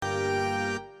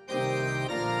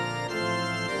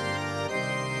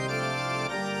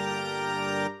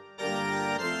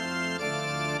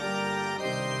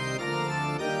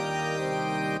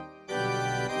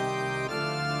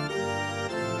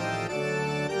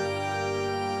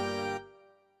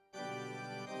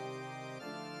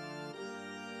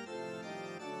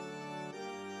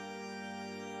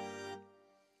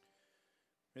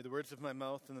May the words of my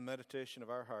mouth and the meditation of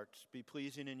our hearts be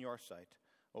pleasing in your sight,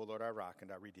 O Lord, our rock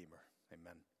and our redeemer.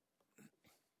 Amen.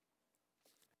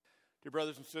 Dear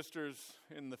brothers and sisters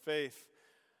in the faith,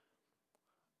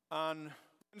 on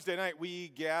Wednesday night we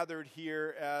gathered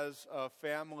here as a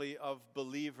family of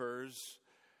believers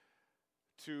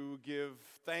to give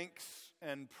thanks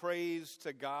and praise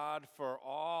to God for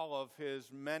all of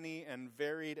His many and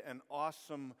varied and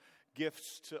awesome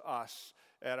gifts to us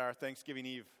at our Thanksgiving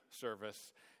Eve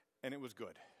service, and it was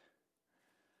good.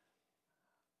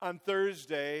 On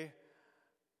Thursday,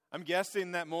 I'm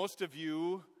guessing that most of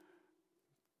you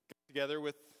got together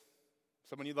with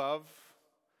someone you love,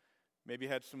 maybe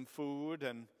had some food,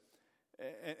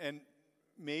 and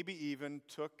maybe even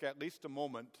took at least a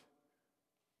moment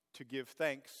to give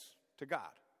thanks to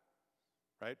God,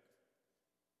 right?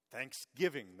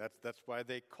 Thanksgiving, that's why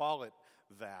they call it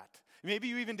that. Maybe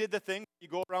you even did the thing, you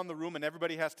go around the room and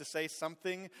everybody has to say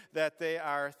something that they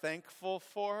are thankful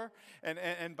for,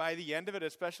 and by the end of it,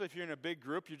 especially if you're in a big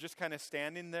group, you're just kind of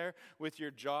standing there with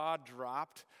your jaw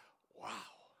dropped. Wow.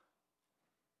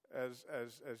 As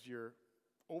you're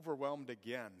overwhelmed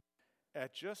again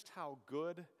at just how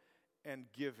good and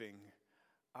giving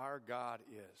our God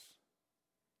is.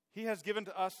 He has given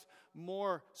to us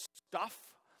more stuff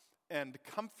and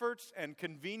comforts and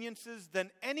conveniences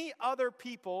than any other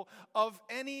people of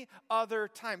any other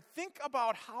time. Think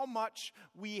about how much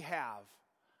we have.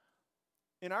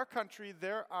 In our country,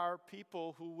 there are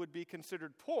people who would be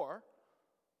considered poor,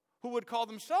 who would call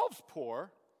themselves poor,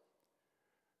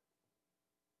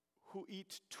 who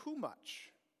eat too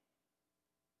much.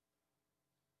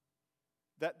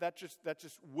 That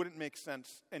just wouldn't make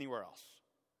sense anywhere else.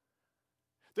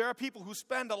 There are people who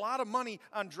spend a lot of money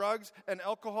on drugs and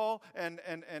alcohol and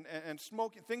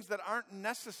smoking, things that aren't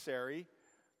necessary,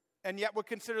 and yet would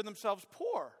consider themselves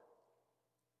poor.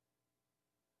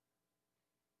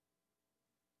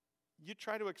 You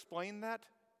try to explain that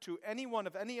to anyone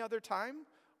of any other time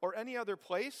or any other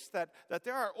place, that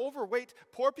there are overweight,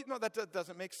 poor people, no, that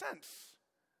doesn't make sense.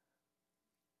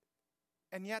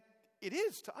 And yet, it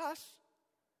is to us.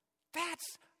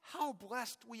 That's how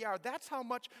blessed we are. That's how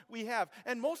much we have.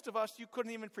 And most of us, you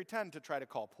couldn't even pretend to try to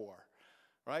call poor,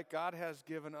 right? God has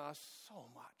given us so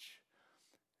much.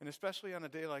 And especially on a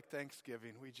day like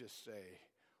Thanksgiving, we just say,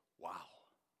 wow.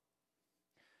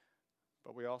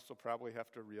 But we also probably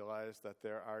have to realize that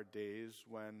there are days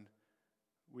when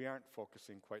we aren't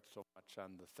focusing quite so much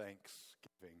on the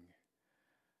Thanksgiving,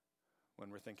 when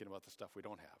we're thinking about the stuff we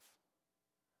don't have.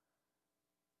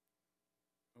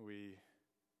 We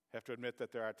have to admit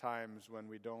that there are times when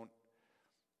we don't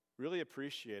really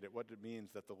appreciate it, what it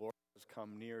means that the Lord has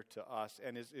come near to us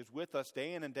and is with us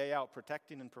day in and day out,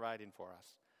 protecting and providing for us.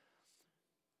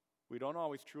 We don't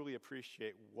always truly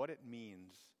appreciate what it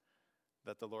means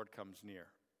that the Lord comes near.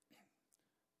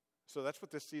 So that's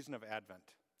what this season of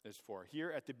Advent is for.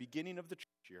 Here at the beginning of the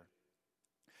church year,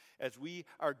 as we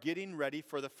are getting ready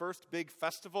for the first big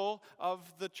festival of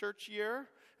the church year,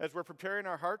 as we're preparing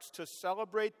our hearts to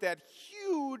celebrate that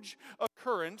huge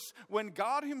occurrence when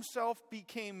God Himself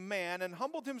became man and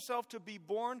humbled Himself to be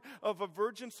born of a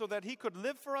virgin so that He could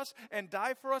live for us and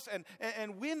die for us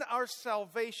and win our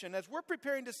salvation. As we're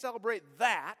preparing to celebrate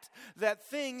that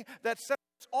thing that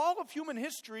separates all of human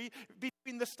history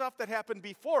between the stuff that happened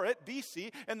before it,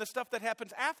 BC, and the stuff that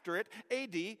happens after it,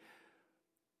 AD,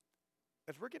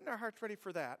 as we're getting our hearts ready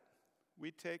for that,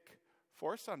 we take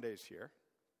 4 Sundays here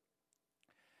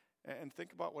and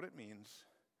think about what it means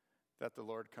that the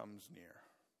Lord comes near.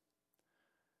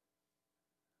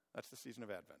 That's the season of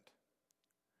Advent.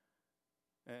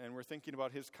 And we're thinking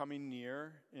about His coming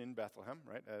near in Bethlehem,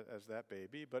 right, as that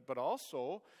baby, but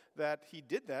also that He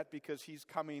did that because He's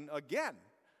coming again,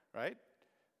 right?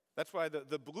 That's why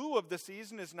the blue of the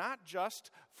season is not just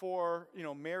for,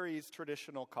 Mary's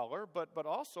traditional color, but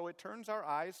also it turns our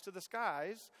eyes to the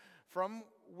skies from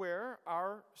where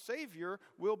our Savior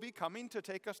will be coming to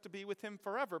take us to be with Him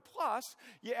forever. Plus,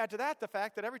 you add to that the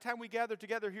fact that every time we gather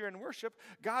together here in worship,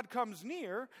 God comes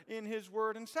near in His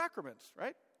word and sacraments,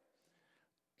 right?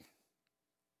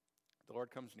 The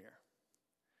Lord comes near.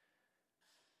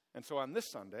 And so on this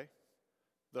Sunday,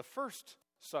 the first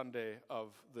Sunday of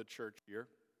the church year,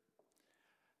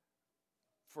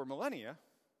 for millennia,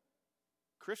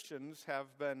 Christians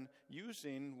have been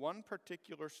using one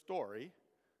particular story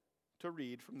to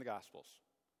read from the Gospels.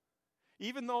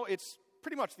 Even though it's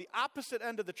pretty much the opposite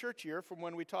end of the church year from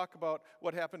when we talk about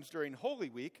what happens during Holy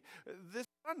Week, this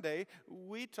Sunday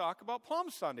we talk about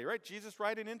Palm Sunday, right? Jesus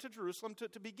riding into Jerusalem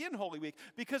to begin Holy Week,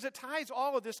 because it ties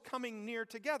all of this coming near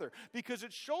together, because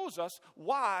it shows us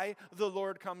why the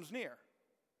Lord comes near.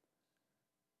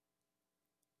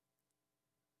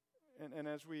 And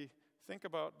as we think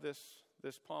about this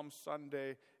Palm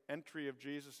Sunday entry of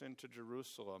Jesus into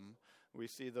Jerusalem, we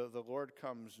see the Lord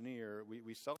comes near.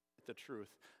 We celebrate the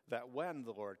truth that when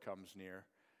the Lord comes near,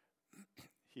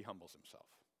 he humbles himself.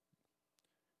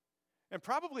 And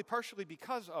probably partially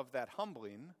because of that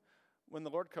humbling, when the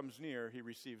Lord comes near, he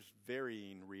receives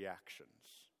varying reactions.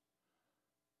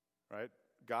 Right?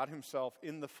 God himself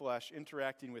in the flesh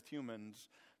interacting with humans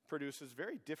produces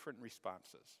very different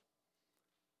responses.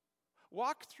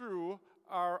 Walk through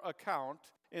our account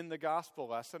in the gospel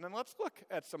lesson and let's look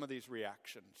at some of these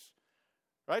reactions.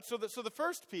 Right? So the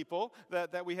first people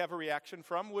that we have a reaction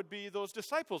from would be those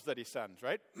disciples that he sends,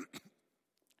 right?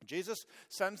 Jesus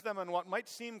sends them on what might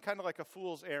seem kind of like a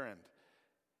fool's errand.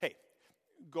 Hey,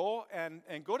 go and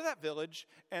go to that village,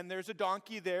 and there's a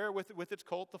donkey there with its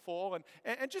colt, the foal,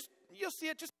 and just, you'll see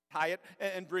it, just tie it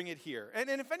and bring it here. And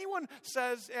if anyone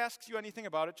asks you anything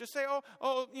about it, just say,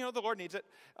 oh, the Lord needs it,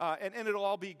 and it'll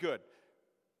all be good.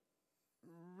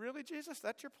 Really, Jesus,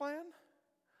 that's your plan?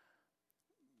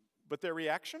 But their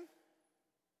reaction?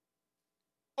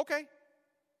 Okay.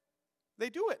 They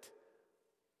do it.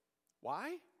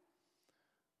 Why?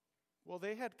 Well,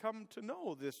 they had come to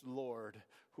know this Lord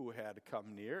who had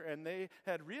come near, and they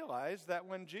had realized that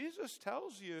when Jesus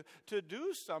tells you to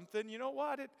do something, you know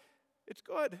what? It's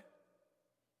good.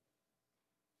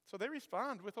 So they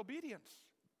respond with obedience.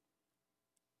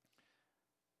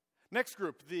 Next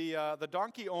group, the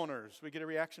donkey owners. We get a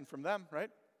reaction from them, right?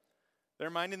 They're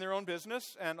minding their own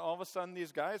business, and all of a sudden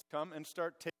these guys come and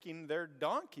start taking their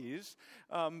donkeys,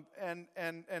 and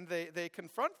they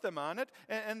confront them on it,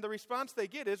 and the response they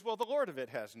get is, well, the Lord of it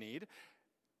has need,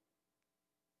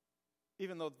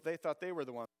 even though they thought they were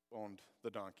the ones who owned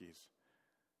the donkeys.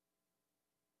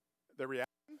 Their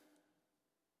reaction?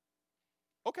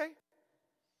 Okay.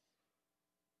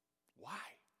 Why?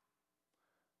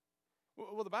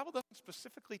 Well, the Bible doesn't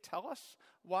specifically tell us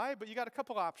why, but you got a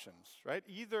couple options, right?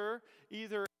 Either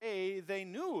A, they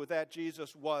knew that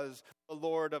Jesus was the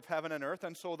Lord of heaven and earth,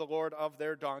 and so the Lord of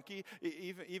their donkey,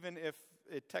 even if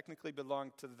it technically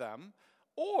belonged to them,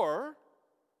 or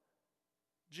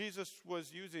Jesus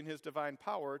was using his divine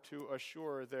power to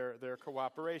assure their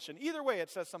cooperation. Either way,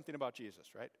 it says something about Jesus,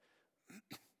 right?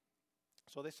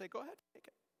 So they say, go ahead, take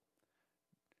it.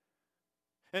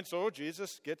 And so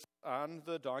Jesus gets on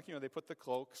the donkey. They put the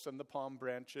cloaks and the palm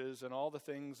branches and all the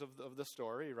things of the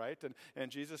story, right?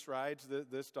 And Jesus rides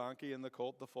this donkey and the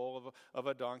colt, the foal of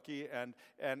a donkey, and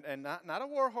not a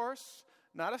war horse,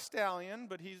 not a stallion,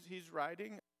 but he's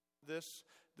riding this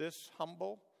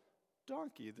humble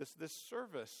donkey, this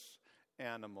service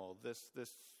animal, this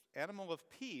animal of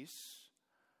peace,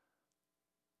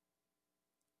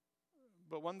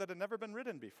 but one that had never been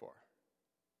ridden before.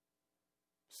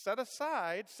 Set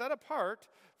aside, set apart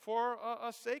for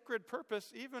a sacred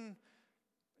purpose, even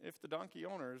if the donkey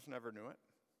owners never knew it.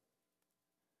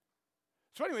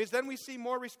 So anyways, then we see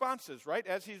more responses, right,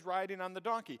 as he's riding on the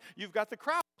donkey. You've got the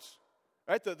crowds,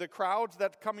 right, the crowds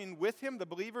that coming with him, the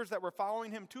believers that were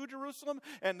following him to Jerusalem,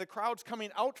 and the crowds coming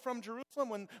out from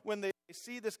Jerusalem when they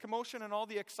see this commotion and all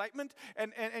the excitement,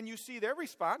 and you see their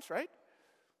response, right?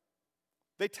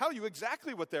 They tell you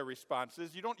exactly what their response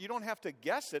is. You don't have to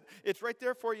guess it. It's right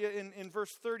there for you in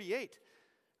verse 38.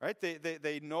 Right?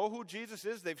 They know who Jesus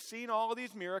is. They've seen all of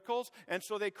these miracles, and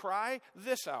so they cry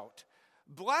this out.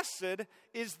 Blessed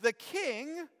is the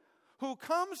King who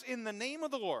comes in the name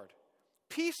of the Lord.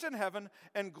 Peace in heaven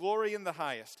and glory in the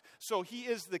highest. So he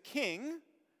is the King,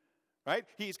 right?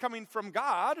 He's coming from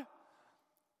God.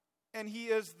 And he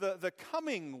is the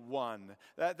coming one.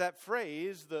 That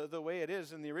phrase, the way it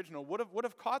is in the original, would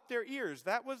have caught their ears.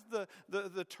 That was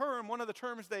the term, one of the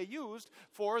terms they used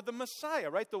for the Messiah,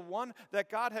 right? The one that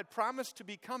God had promised to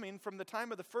be coming from the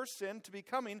time of the first sin, to be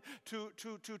coming to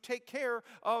take care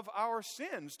of our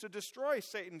sins, to destroy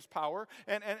Satan's power,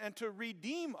 and to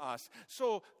redeem us.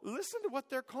 So listen to what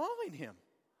they're calling him.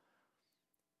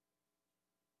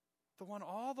 The one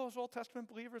all those Old Testament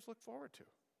believers look forward to.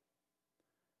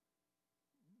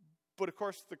 But of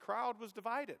course, the crowd was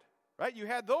divided, right? You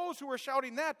had those who were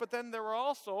shouting that, but then there were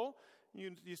also,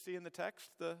 you see in the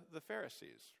text, the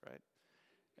Pharisees, right?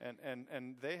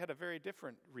 And they had a very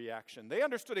different reaction. They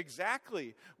understood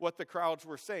exactly what the crowds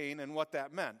were saying and what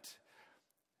that meant.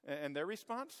 And their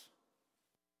response?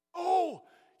 Oh,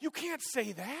 you can't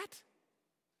say that.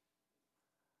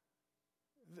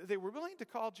 They were willing to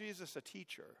call Jesus a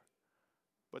teacher,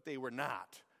 but they were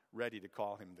not ready to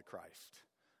call him the Christ,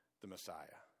 the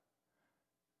Messiah.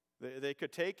 They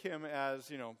could take him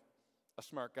as, a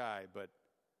smart guy, but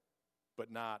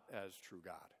not as true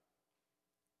God.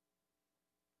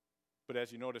 But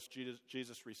as you notice,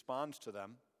 Jesus responds to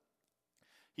them.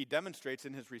 He demonstrates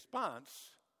in his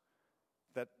response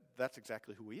that that's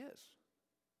exactly who he is.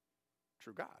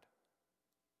 True God.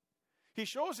 He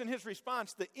shows in his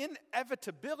response the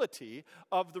inevitability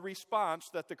of the response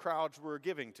that the crowds were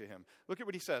giving to him. Look at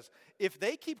what he says. If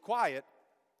they keep quiet,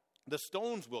 the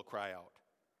stones will cry out.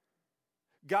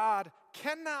 God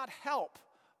cannot help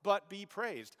but be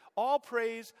praised. All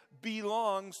praise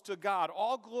belongs to God.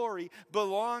 All glory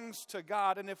belongs to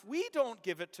God. And if we don't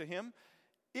give it to him,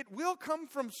 it will come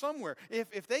from somewhere.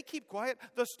 If they keep quiet,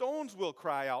 the stones will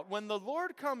cry out. When the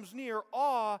Lord comes near,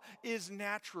 awe is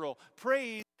natural.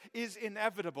 Praise is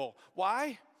inevitable.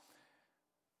 Why?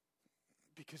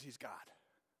 Because he's God.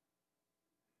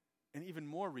 And even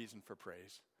more reason for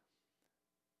praise,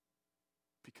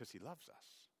 because he loves us.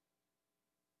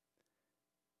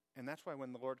 And that's why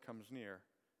when the Lord comes near,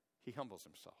 he humbles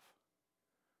himself.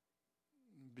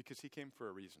 Because he came for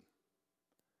a reason.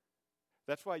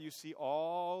 That's why you see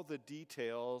all the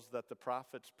details that the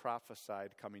prophets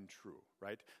prophesied coming true,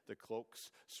 right? The cloaks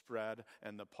spread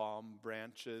and the palm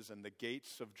branches and the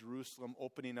gates of Jerusalem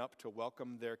opening up to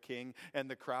welcome their king, and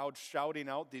the crowd shouting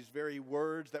out these very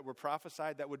words that were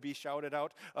prophesied that would be shouted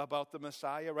out about the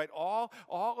Messiah, right? All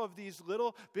of these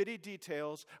little bitty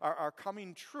details are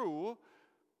coming true.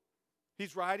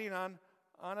 He's riding on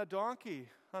a donkey,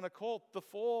 on a colt, the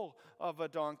foal of a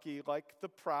donkey, like the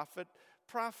prophet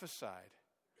prophesied.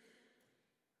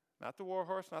 Not the war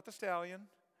horse, not the stallion,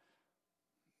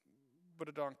 but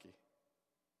a donkey,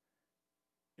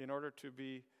 in order to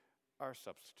be our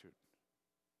substitute.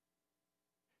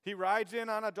 He rides in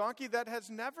on a donkey that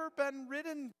has never been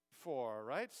ridden before,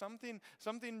 right?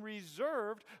 Something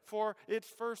reserved for its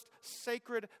first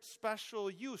sacred special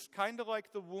use, kind of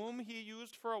like the womb he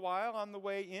used for a while on the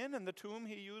way in and the tomb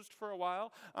he used for a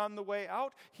while on the way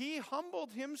out. He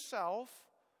humbled himself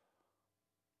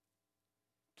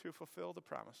to fulfill the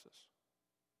promises,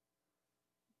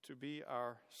 to be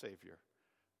our Savior,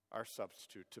 our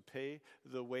substitute, to pay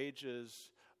the wages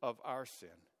of our sin.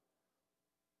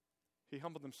 He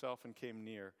humbled himself and came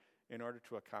near in order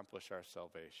to accomplish our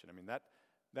salvation. I mean,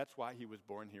 that's why he was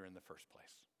born here in the first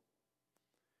place.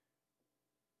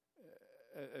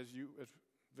 As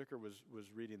Vicar was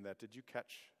reading that, did you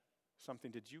catch something?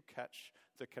 Did you catch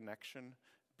the connection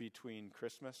between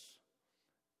Christmas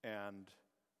and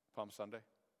Palm Sunday?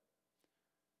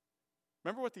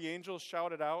 Remember what the angels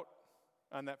shouted out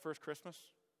on that first Christmas?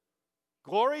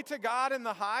 Glory to God in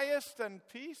the highest and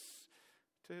peace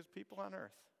to his people on earth.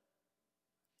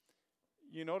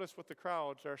 You notice what the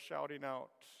crowds are shouting out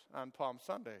on Palm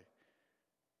Sunday.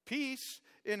 Peace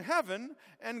in heaven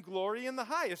and glory in the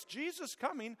highest. Jesus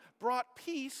coming brought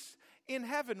peace in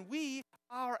heaven. We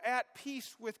are at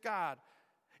peace with God.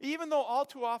 Even though all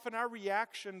too often our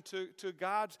reaction to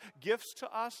God's gifts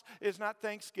to us is not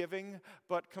thanksgiving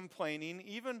but complaining,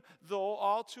 even though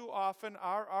all too often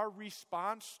our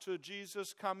response to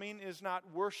Jesus coming is not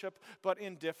worship but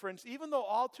indifference, even though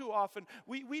all too often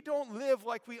we don't live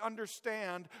like we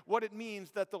understand what it means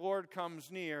that the Lord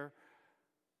comes near,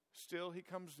 still he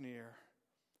comes near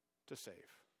to save.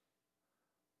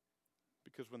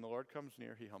 Because when the Lord comes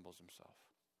near, he humbles himself.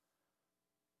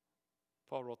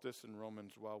 Paul wrote this in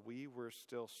Romans, while we were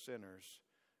still sinners,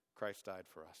 Christ died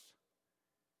for us.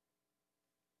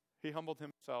 He humbled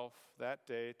himself that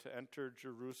day to enter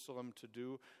Jerusalem to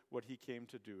do what he came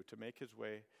to do, to make his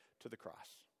way to the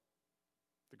cross,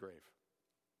 the grave.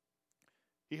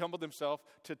 He humbled himself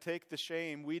to take the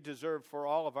shame we deserve for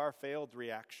all of our failed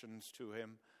reactions to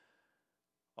him,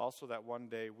 also that one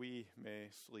day we may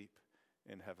sleep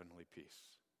in heavenly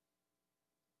peace.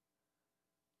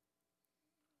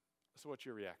 So what's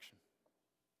your reaction?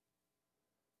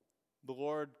 The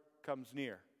Lord comes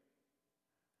near.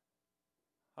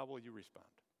 How will you respond?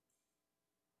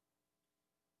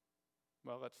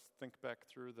 Well, let's think back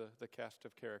through the cast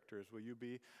of characters. Will you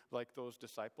be like those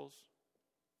disciples?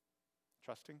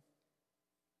 Trusting?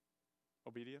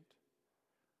 Obedient?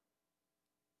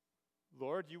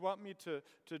 Lord, you want me to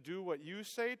do what you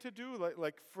say to do,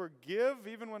 like forgive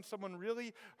even when someone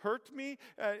really hurt me,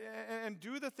 and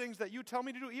do the things that you tell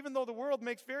me to do, even though the world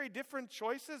makes very different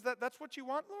choices? That's what you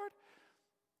want, Lord?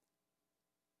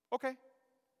 Okay.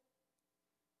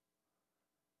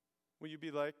 Will you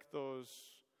be like those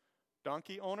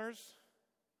donkey owners,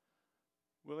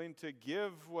 willing to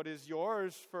give what is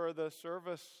yours for the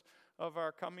service of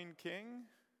our coming King?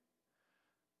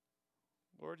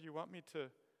 Lord, you want me to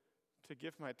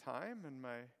give my time and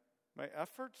my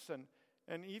efforts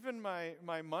and even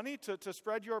my money to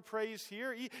spread your praise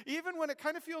here, even when it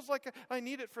kind of feels like I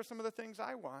need it for some of the things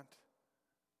I want.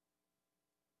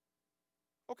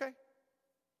 Okay.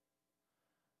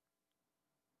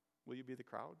 Will you be the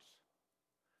crowds?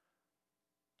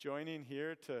 joining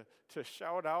here to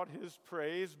shout out his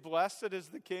praise. Blessed is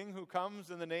the King who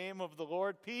comes in the name of the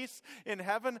Lord. Peace in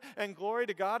heaven and glory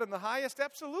to God in the highest.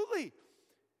 Absolutely.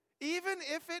 Even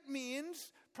if it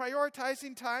means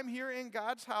prioritizing time here in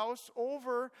God's house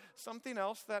over something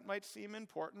else that might seem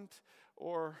important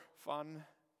or fun.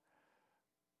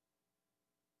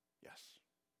 Yes.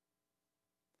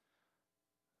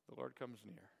 The Lord comes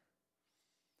near.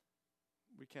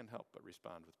 We can't help but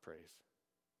respond with praise.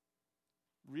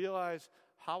 Realize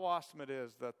how awesome it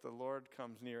is that the Lord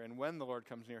comes near, and when the Lord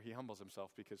comes near, he humbles himself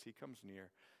because he comes near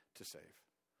to save.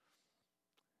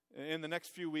 In the next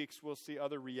few weeks, we'll see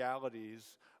other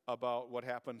realities about what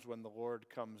happens when the Lord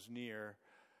comes near,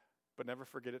 but never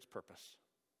forget its purpose.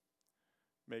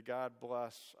 May God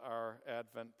bless our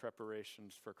Advent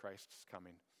preparations for Christ's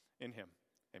coming. In him,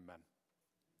 amen.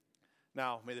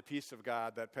 Now, may the peace of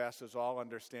God that passes all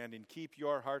understanding keep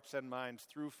your hearts and minds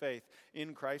through faith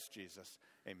in Christ Jesus.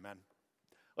 Amen.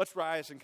 Let's rise and